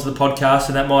to get them onto the podcast,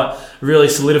 and that might really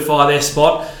solidify their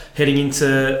spot heading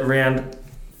into round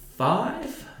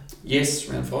 5. Yes,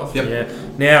 round 5. Yep. Yeah.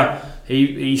 Now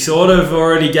he sort of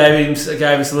already gave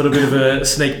us a little bit of a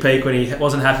sneak peek when he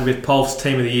wasn't happy with Pulse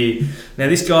Team of the Year. Now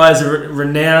this guy is a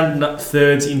renowned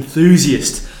thirds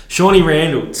enthusiast. Sean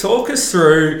Randall, talk us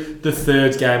through the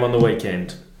thirds game on the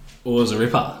weekend. It was a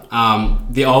ripper.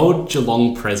 The old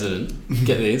Geelong president,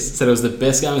 get this, said it was the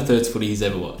best game of thirds footy he's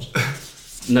ever watched.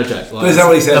 No joke. Is that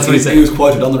what he said? That's what he said. He was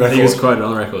quoted on the record. He was quoted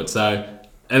on the record. So,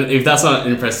 and if that's not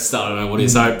an impressive start, I don't know what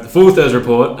is. So, the full thirds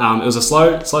report, it was a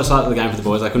slow start to the game for the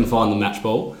boys. They couldn't find the match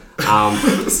ball.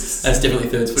 That's definitely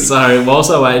thirds footy. So, whilst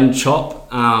they were waiting, Chop,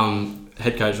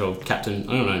 head coach or captain,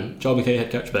 I don't know, Joel McKee,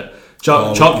 head coach, but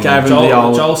Chop gave him the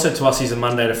old... Joel said to us he's a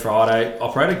Monday to Friday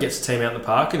operator, gets the team out in the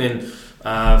park, and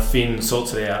then Finn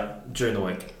sorts it out during the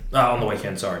week. On the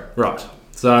weekend, sorry. Right.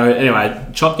 So anyway,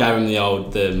 Chop gave him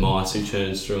the mice who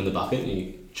churns through in the bucket, and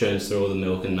he churns through all the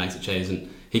milk and makes it cheese,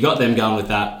 and he got them going with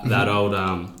that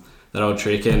old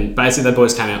trick, and basically the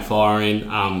boys came out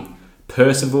firing.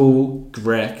 Percival,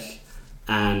 Grech,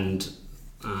 and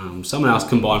someone else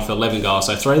combined for 11 goals,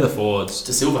 so 3 of the forwards.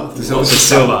 To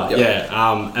Silver. Yep.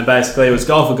 Yeah. And basically it was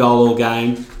goal for goal all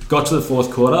game. Got to the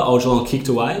 4th quarter, Old Geelong kicked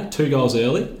away, 2 goals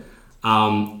early.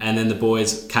 And then the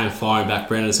boys came firing back.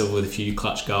 Brandon Silver with a few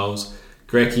clutch goals.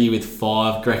 Grecky with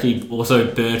 5. Grecky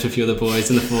also burnt a few of the boys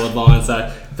in the forward line.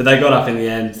 But they got up in the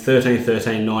end,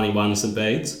 13-13, 91 St.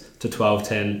 Bede's to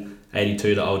 12-10,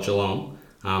 82 to Old Geelong.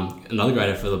 Another great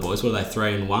effort for the boys. What are they,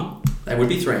 3-1? They would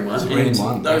be 3-1.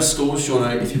 3-1. Those scores, Sean,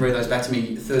 if you read those back to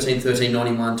me, 13-13,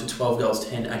 91 to 12 goals,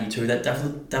 10, 82. That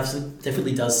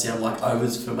definitely does sound like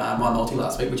overs for my multi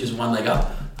last week, which is 1 leg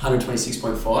up,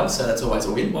 126.5. So that's always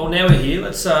a win. Well, now we're here.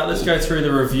 Let's go through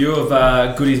the review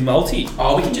of Goody's multi.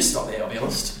 Oh, we can just stop there. I'll be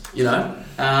honest. You know,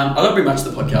 I don't bring much to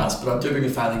the podcast, but I do bring a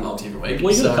failing multi every week.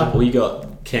 Well, you got a couple. You got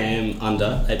Cam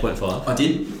under 8.5. I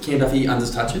did. Cam Duffy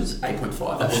unders touches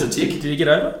 8.5. That was a tick. Did he get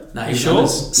over? No, you sure?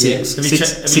 Six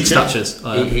touches.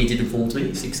 He did inform to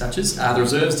me 6 touches. The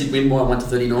reserves did win by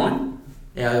 1-39.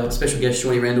 Our special guest,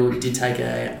 Sean Randall, did take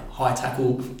a high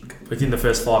tackle within the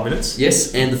first 5 minutes.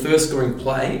 Yes, and the first scoring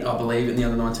play, I believe, in the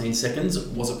under 19 seconds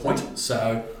was a point.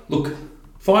 So, look,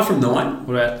 5 from 9.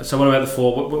 What about the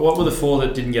 4? What were the 4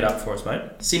 that didn't get up for us, mate?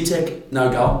 Simtek, no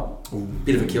goal.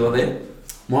 Bit of a killer there.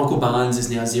 Michael Barnes is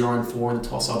now 0-4 in the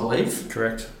toss, I believe.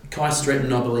 Correct. Kai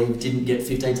Stretton, I believe, didn't get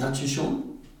 15 touches,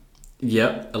 Sean.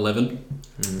 Yep, 11.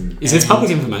 Is this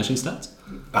public information stats?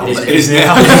 It is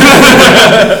now.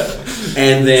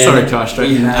 And then sorry, Kai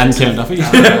Stretton and Cam Duffy.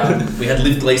 We had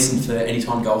Liv Gleeson for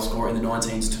anytime goal scorer in the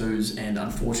 19s, 2s, and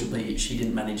unfortunately she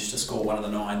didn't manage to score one of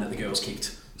the 9 that the girls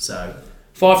kicked. So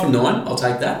 5 from 9, I'll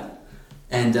take that.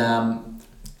 And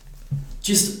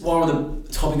just while we're on the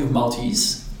topic of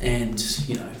multis and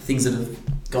things that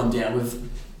have gone down, we've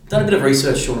done a bit of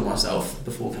research, Sean and myself,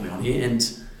 before coming on here,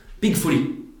 and Big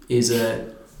Footy is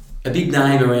a big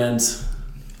name around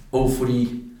all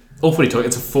footy. All Footy Talk.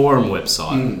 It's a forum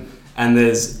website, and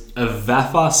there's a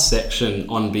VAFA section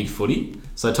on Big Footy.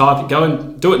 So go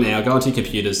and do it now. Go onto your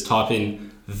computers, type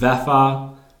in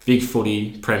VAFA Big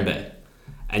Footy Prem B,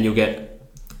 and you'll get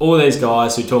all these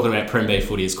guys who are talking about Prem B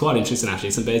footy. It's quite interesting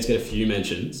actually. Some B's get a few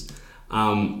mentions.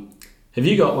 Have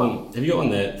you got one? Have you got one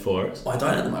there for us? I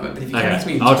don't at the moment, but if you can ask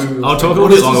me, I'll talk a little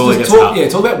bit longer. Yeah,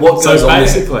 talk about what goes on.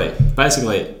 So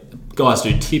basically, guys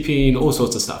do tipping, all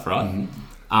sorts of stuff, right?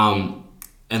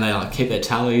 And they keep their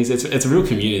tallies. It's a real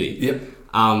community. Yep.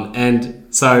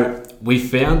 And so we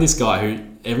found this guy who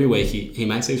every week he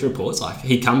makes these reports. Like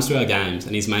he comes to our games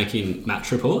and he's making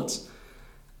match reports,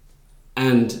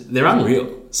 and they're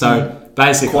unreal. So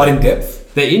basically, quite in depth.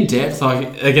 They're in depth.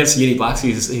 Like against Uni Blacks,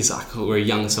 he's like, we're a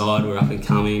young side, we're up and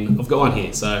coming. I've got one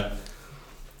here. So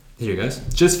here it goes.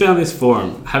 Just found this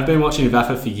forum. Have been watching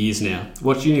VAFA for years now.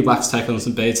 Watched Uni Blacks take on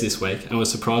some beads this week and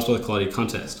was surprised by the quality of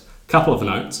contest. Couple of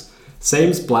notes.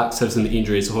 Seems Blacks have some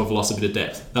injuries or have lost a bit of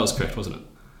depth. That was correct, wasn't it?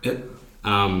 Yep.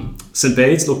 St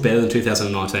Bede's look better than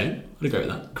 2019. I'd agree with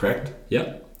that. Correct.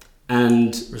 Yep.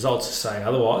 And results are saying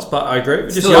otherwise, but I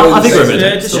agree. Just young. I think we're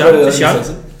better. Just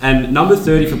young. And number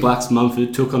 30 for Blacks,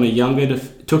 Mumford took a younger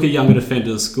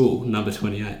defender to school, number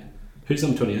 28. Who's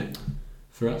number 28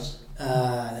 for us?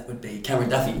 That would be Cameron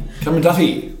Duffy. Cameron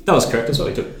Duffy. That was correct. That's what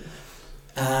we took.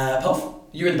 Puff,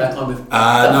 you were in the back line with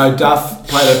no, Duff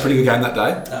played a pretty good game that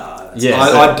day. Yeah,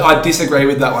 I disagree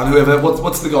with that one. Whoever,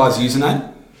 what's the guy's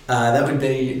username? That would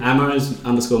be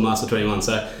Amos_Master21.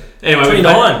 So anyway,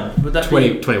 29. Would that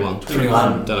 20, be 21.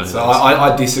 21. Don't know. So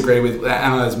I disagree with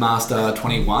Amos Master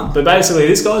 21. But basically,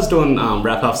 this guy's doing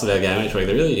wrap-ups of our game each week.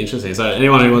 They're really interesting. So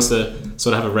anyone who wants to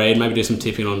sort of have a read, maybe do some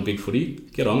tipping on Big Footy,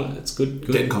 get on it. It's good.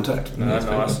 Get in contact. No, that's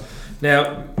nice.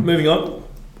 Now, moving on,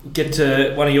 get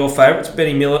to one of your favourites,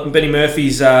 Benny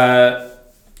Murphy's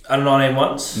under 19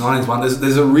 ones. 19's one.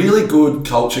 There's a really good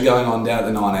culture going on down at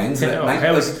the 19s.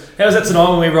 How was that tonight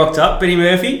when we rocked up? Benny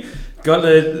Murphy got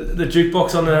the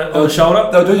jukebox on the shoulder.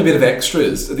 They were doing a bit of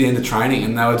extras at the end of training,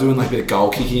 and they were doing like a bit of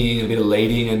goal kicking and a bit of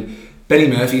leading, and Benny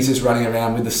Murphy's just running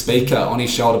around with the speaker on his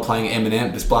shoulder playing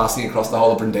Eminem, just blasting across the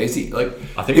whole of Brindisi.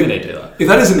 I think we need to do that. If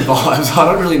that isn't vibes, I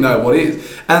don't really know what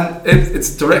is. And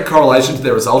it's direct correlation to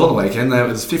their result on the weekend. It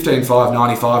was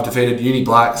 15-5-95, defeated Uni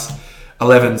Blacks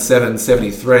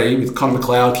 11-7-73, with Conor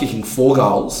McLeod kicking 4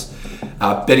 goals,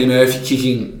 Benny Murphy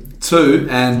kicking 2,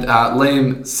 and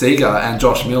Liam Seeger and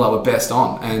Josh Miller were best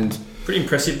on. And pretty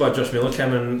impressive by Josh Miller.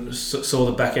 Came and saw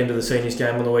the back end of the seniors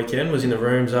game on the weekend. Was in the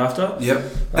rooms after. Yep,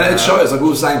 and it shows. Like we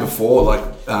were saying before, like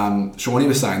Shawnee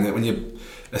was saying, that when you're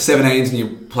a 17s and you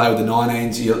play with the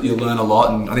 19s, you learn a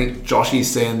lot. And I think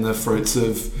Joshy's seeing the fruits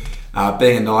of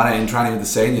being a 19 training with the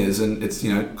seniors, and it's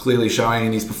clearly showing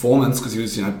in his performance because he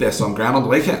was best on ground on the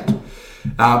weekend.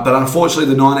 But unfortunately,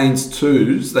 the 19s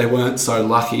 2s, they weren't so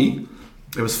lucky.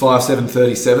 It was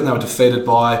 5-7-37. They were defeated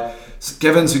by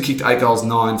Gevins, who kicked 8 goals,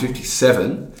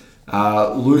 9-57.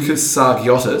 Lucas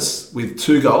Sargiotis with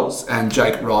 2 goals, and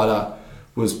Jake Ryder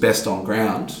was best on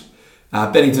ground.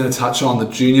 Benny didn't touch on the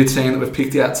junior team that we've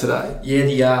picked out today. Yeah,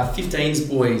 the 15s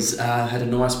boys had a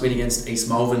nice win against East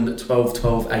Malvern,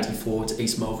 12-12-84 to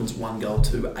East Malvern's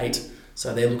 1-8.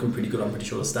 So they're looking pretty good, I'm pretty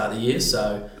sure, to start the year.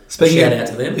 So shout out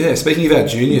to them. Yeah, speaking of our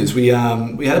juniors, we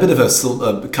had a bit of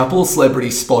a couple of celebrity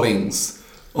spottings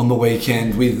on the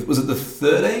weekend with, was it the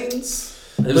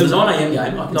 13s? It was a 9am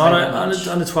game. Under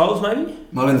 12s maybe?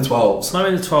 Might have been the 12s. Might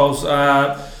have been the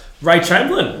 12s. Ray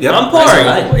Chamberlain, yep.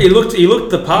 Umpiring. He looked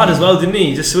the part as well, didn't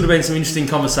he? Just would have been some interesting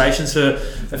conversations for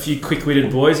a few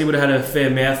quick-witted boys. He would have had a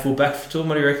fair mouthful back to him.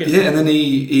 What do you reckon? Yeah, and then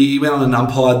he went on and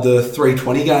umpired the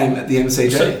 320 game at the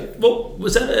MCG. So, well,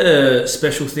 was that a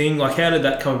special thing? Like, how did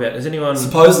that come about? Has anyone...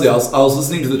 Supposedly, I was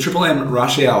listening to the Triple M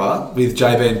Rush Hour with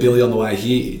JB and Billy on the way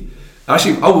here.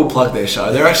 Actually, I will plug their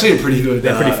show. They're actually a pretty good.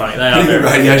 They're pretty funny. They pretty are good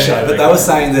radio show. Yeah, but they were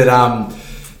saying that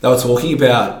they were talking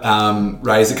about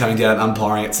Razor coming down and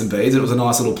umpiring at St Bede's. It was a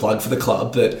nice little plug for the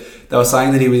club. But they were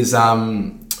saying that he was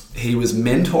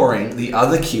mentoring the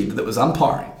other kid that was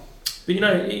umpiring. But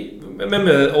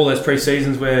remember all those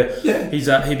pre-seasons where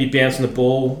he'd be bouncing the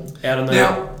ball out on the...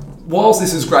 Now, whilst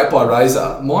this is great by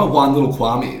Razor, my one little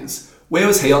qualm is, where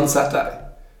was he on Saturday?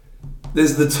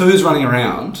 There's the twos running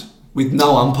around with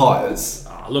no umpires.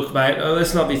 Oh, look, mate,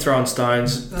 let's not be throwing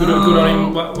stones. Good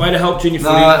on him. Way to help junior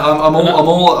footy. I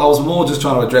was more just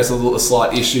trying to address a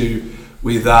slight issue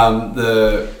with not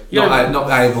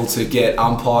able to get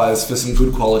umpires for some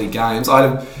good quality games.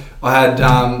 I had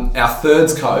our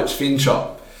thirds coach,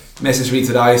 Finchop, message me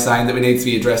today saying that we need to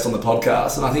be addressed on the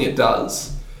podcast, and I think it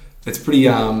does. It's pretty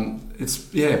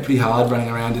pretty hard running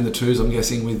around in the twos, I'm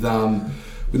guessing, with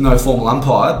no formal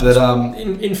umpire. But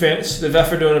in fairness, the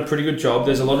VAF are doing a pretty good job.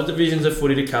 There's a lot of divisions of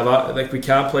footy to cover. Like, we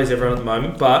can't please everyone at the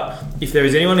moment, but if there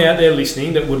is anyone out there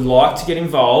listening that would like to get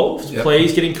involved,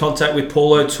 please get in contact with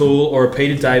Paul O'Toole or a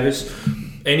Peter Davis.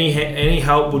 Any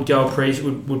help would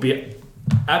be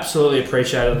absolutely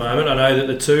appreciated at the moment. I know that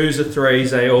the twos, the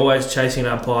threes, they're always chasing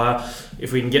an umpire.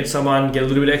 If we can get someone, get a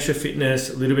little bit extra fitness,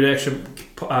 a little bit extra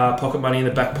pocket money in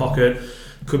the back pocket,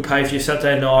 could pay for your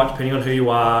Saturday night, depending on who you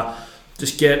are.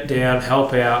 Just get down,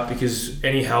 help out, because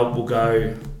any help will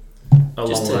go a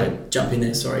long way. Jump in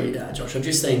there, sorry, Josh. I've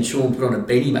just seen Sean put on a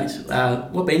beanie, mate.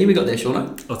 What beanie we got there, Sean?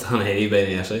 I've done a heavy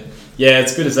beanie, actually. Yeah,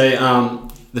 it's good to see.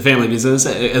 The family business,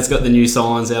 it's got the new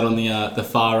signs out on the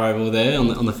far over there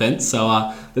on the fence, so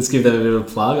let's give them a bit of a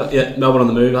plug. Yeah, Melbourne on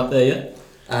the move up there yet?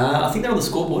 I think they're on the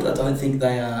scoreboard. I don't think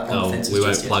they are on the fences. We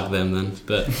won't plug them then,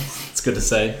 but it's good to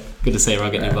see. Good to see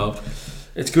everyone getting involved.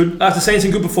 It's good. After seeing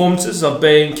some good performances, I've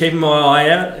been keeping my eye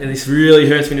out, and this really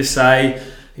hurts me to say.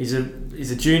 He's a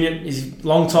junior. He's a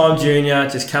long-time junior.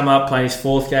 Just come up playing his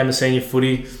fourth game of senior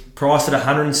footy. Priced at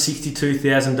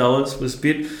 $162,000. Was a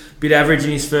bit average in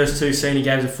his first two senior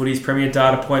games of footy. His premier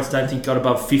data points don't think got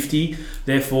above 50.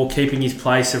 Therefore, keeping his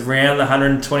place around the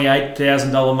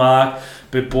 $128,000 mark.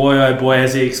 But boy, oh boy,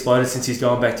 has he exploded since he's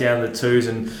gone back down to the twos.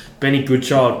 And Benny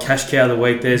Goodchild, cash cow of the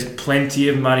week. There's plenty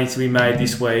of money to be made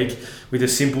this week with a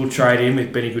simple trade-in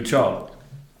with Benny Goodchild.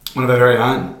 One of our very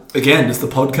own. Again, just the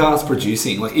podcast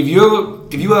producing. Like, if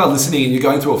you are listening and you're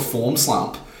going through a form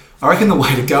slump, I reckon the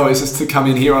way to go is just to come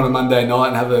in here on a Monday night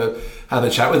and have a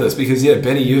chat with us. Because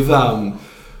Benny, you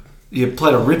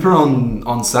played a ripper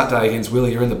on Saturday against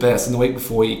Willie. You're in the best, and the week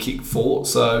before you kicked 4.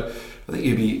 So I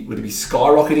think would it be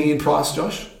skyrocketing in price,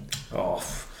 Josh? Oh,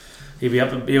 he'll be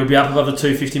up above the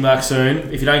 250 mark soon.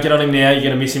 If you don't get on him now, you're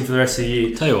going to miss him for the rest of the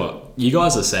year. Tell you what, you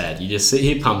guys are sad. You just sit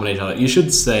here pumping each other. You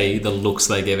should see the looks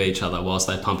they give each other whilst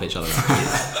they pump each other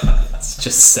up. It's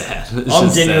just sad.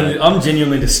 I'm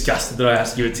genuinely disgusted that I have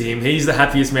to give it to him. He's the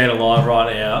happiest man alive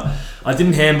right now. I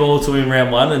didn't handball to him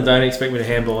round 1, and don't expect me to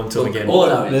handball until again. All I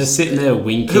know is they're sitting there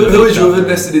winking. Who is you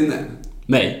invested in then?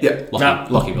 Me? Yeah.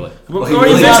 Lockie Billy.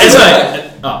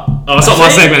 Oh, it's not my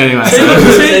segment anyway.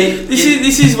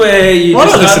 This is where you. Why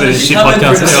not listen to this shit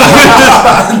podcast?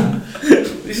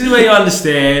 This is where you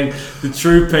understand the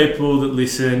true people that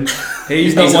listen.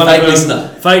 He's not a one fake of them. listener.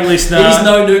 Fake listener. He's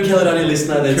no New Caledonia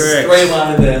listener. There's Correct.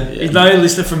 3-1 in there. He's no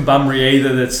listener from Bunbury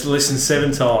either that's listened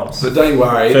 7 times. But don't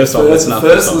worry. The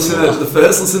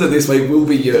first listener this week will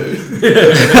be you. You'll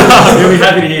be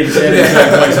happy to hear the sound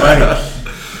of his own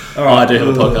voice. All right. I do have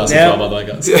a podcast as well, by the way,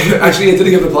 guys. Actually, did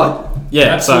he give a plug? Yeah,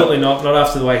 absolutely not. Not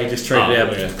after the way he just treated our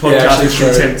podcast with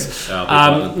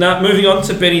contempt. Now, moving on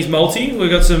to Benny's multi, we've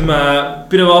got some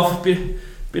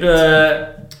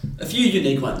a few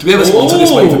unique ones. Do we have a sponsor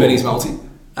this week for Benny's multi?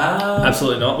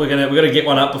 Absolutely not. We're gonna get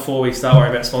one up before we start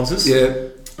worrying about sponsors. Yeah.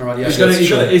 All right. Yeah.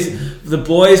 The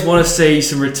boys want to see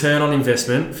some return on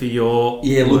investment for your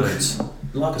words.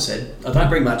 Like I said, I don't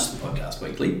bring much to the podcast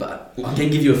weekly, but I can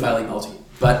give you a failing multi.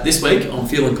 But this week, I'm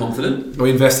feeling confident. Are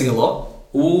we investing a lot?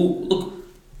 Well, look,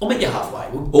 I'll meet you halfway.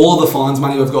 All of the fines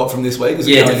money we've got from this week is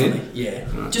going definitely. in? Yeah,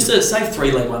 right. Just a safe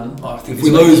 3-leg one. I think if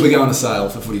we lose, we're going to sale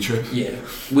for footy trip. Yeah,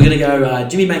 we're going to go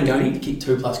Jimmy Mangoni to kick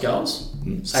 2+ goals.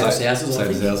 Save us houses, I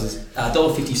think.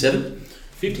 $1.57.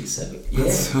 57. Yeah.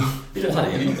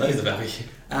 That is the value.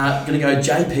 Going to go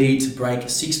JP to break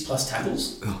 6+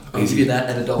 tackles. I'll give you that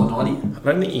at $1.90. I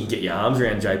don't think you can get your arms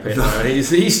around JP at the moment.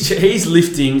 He's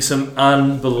lifting some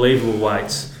unbelievable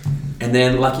weights. And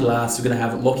then lucky last, we're going to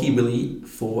have Lockie Willie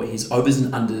for his overs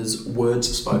and unders words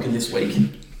spoken this week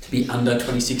to be under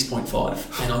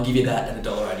 26.5, and I'll give you that at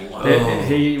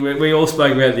 $1.81. We all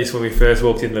spoke about this when we first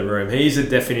walked into the room. He's the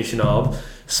definition of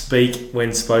speak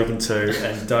when spoken to,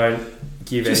 and don't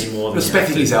give Just any more than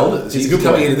respecting his elders. He's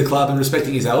coming into the club and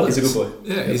respecting his elders. He's a good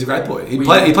boy. Yeah, he's a great boy. He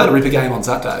played a ripper game on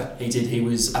Saturday. He did. He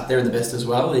was up there in the best as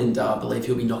well, and I believe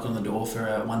he'll be knocking on the door for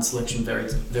one selection very,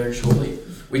 very shortly.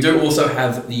 We do also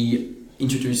have the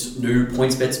introduced new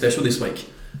points bet special this week.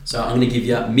 So I'm going to give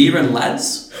you Miran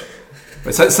Lads.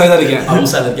 Wait, say that again. I will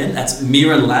say that again. That's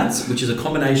Miran Lads, which is a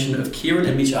combination of Kieran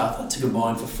and Mitch Arthur to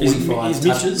combine for 45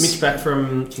 touches. Mitch back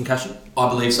from concussion? I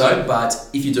believe so, but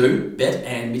if you do bet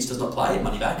and Mitch does not play,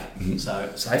 money back. Mm-hmm.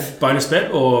 So safe. Bonus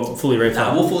bet or fully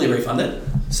refund? No, we'll fully refund it.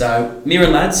 So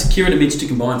Miran Lads, Kieran and Mitch to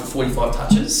combine for 45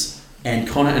 touches, and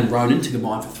Connor and Ronan to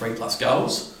combine for 3+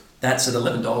 goals. That's at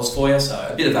 $11 for you, so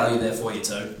a bit of value there for you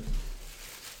too.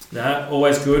 No,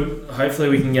 always good. Hopefully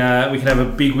we can have a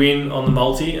big win on the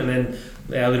multi, and then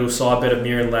our little side bet of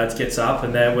Miran Lads gets up,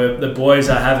 and then the boys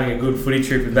are having a good footy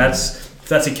trip if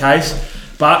that's the case.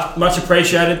 But much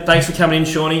appreciated. Thanks for coming in,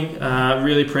 Shawnee.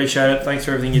 Really appreciate it. Thanks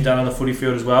for everything you've done on the footy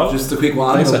field as well. Just a quick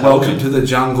one. Welcome to the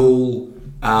Jungle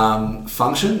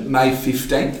function, May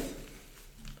 15th.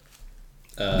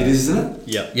 It is, isn't it?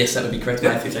 Yep. Yes, that would be correct,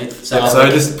 Yep. May 15th. So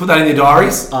just put that in your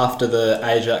diaries. After the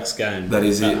Ajax game. That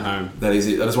is at it. home. That is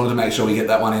it. I just wanted to make sure we get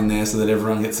that one in there so that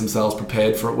everyone gets themselves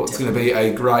prepared for what's going to be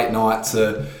a great night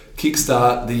to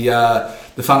kickstart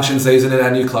the function season at our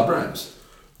new club rooms.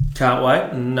 Can't wait,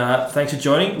 and thanks for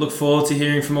joining. Look forward to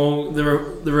hearing from all the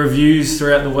reviews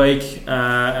throughout the week,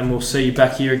 and we'll see you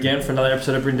back here again for another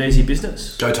episode of Brindisi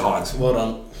Business. Go Tigers. Well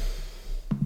done.